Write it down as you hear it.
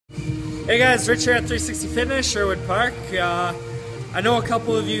Hey guys, Rich here at 360 Fitness, Sherwood Park. I know a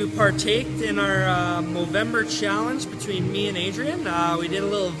couple of you partaked in our Movember challenge between me and Adrian. We did a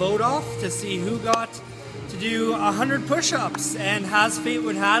little vote off to see who got to do 100 push-ups, and as fate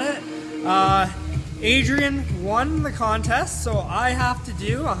would have it, Adrian won the contest, so I have to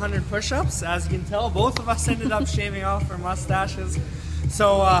do 100 push-ups. As you can tell, both of us ended up shaving off our mustaches.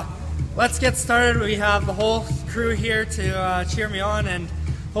 So let's get started. We have the whole crew here to cheer me on, and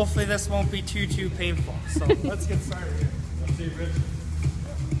hopefully this won't be too painful. So let's get started here. Let's see, Rich.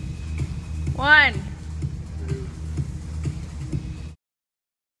 1.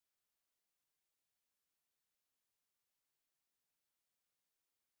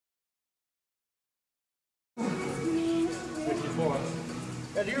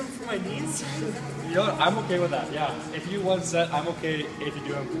 Yeah, do you for my knees? You know what, I'm okay with that, yeah. If you one set, I'm okay if you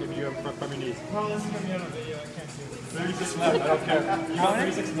do them from your knees. No, this is going to be on a video, I can't do it. 36 left, I don't care. You want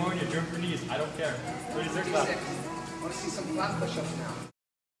 36 more and you're doing for knees, I don't care. 36 left. I want to see some flat push-ups now.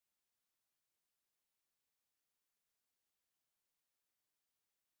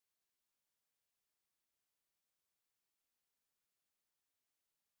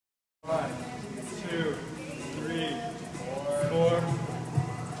 One, 2, 3, 4,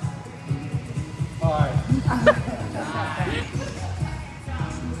 5.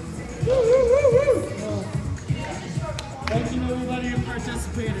 Thank you everybody who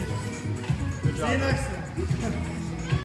participated. Good job. See you next time.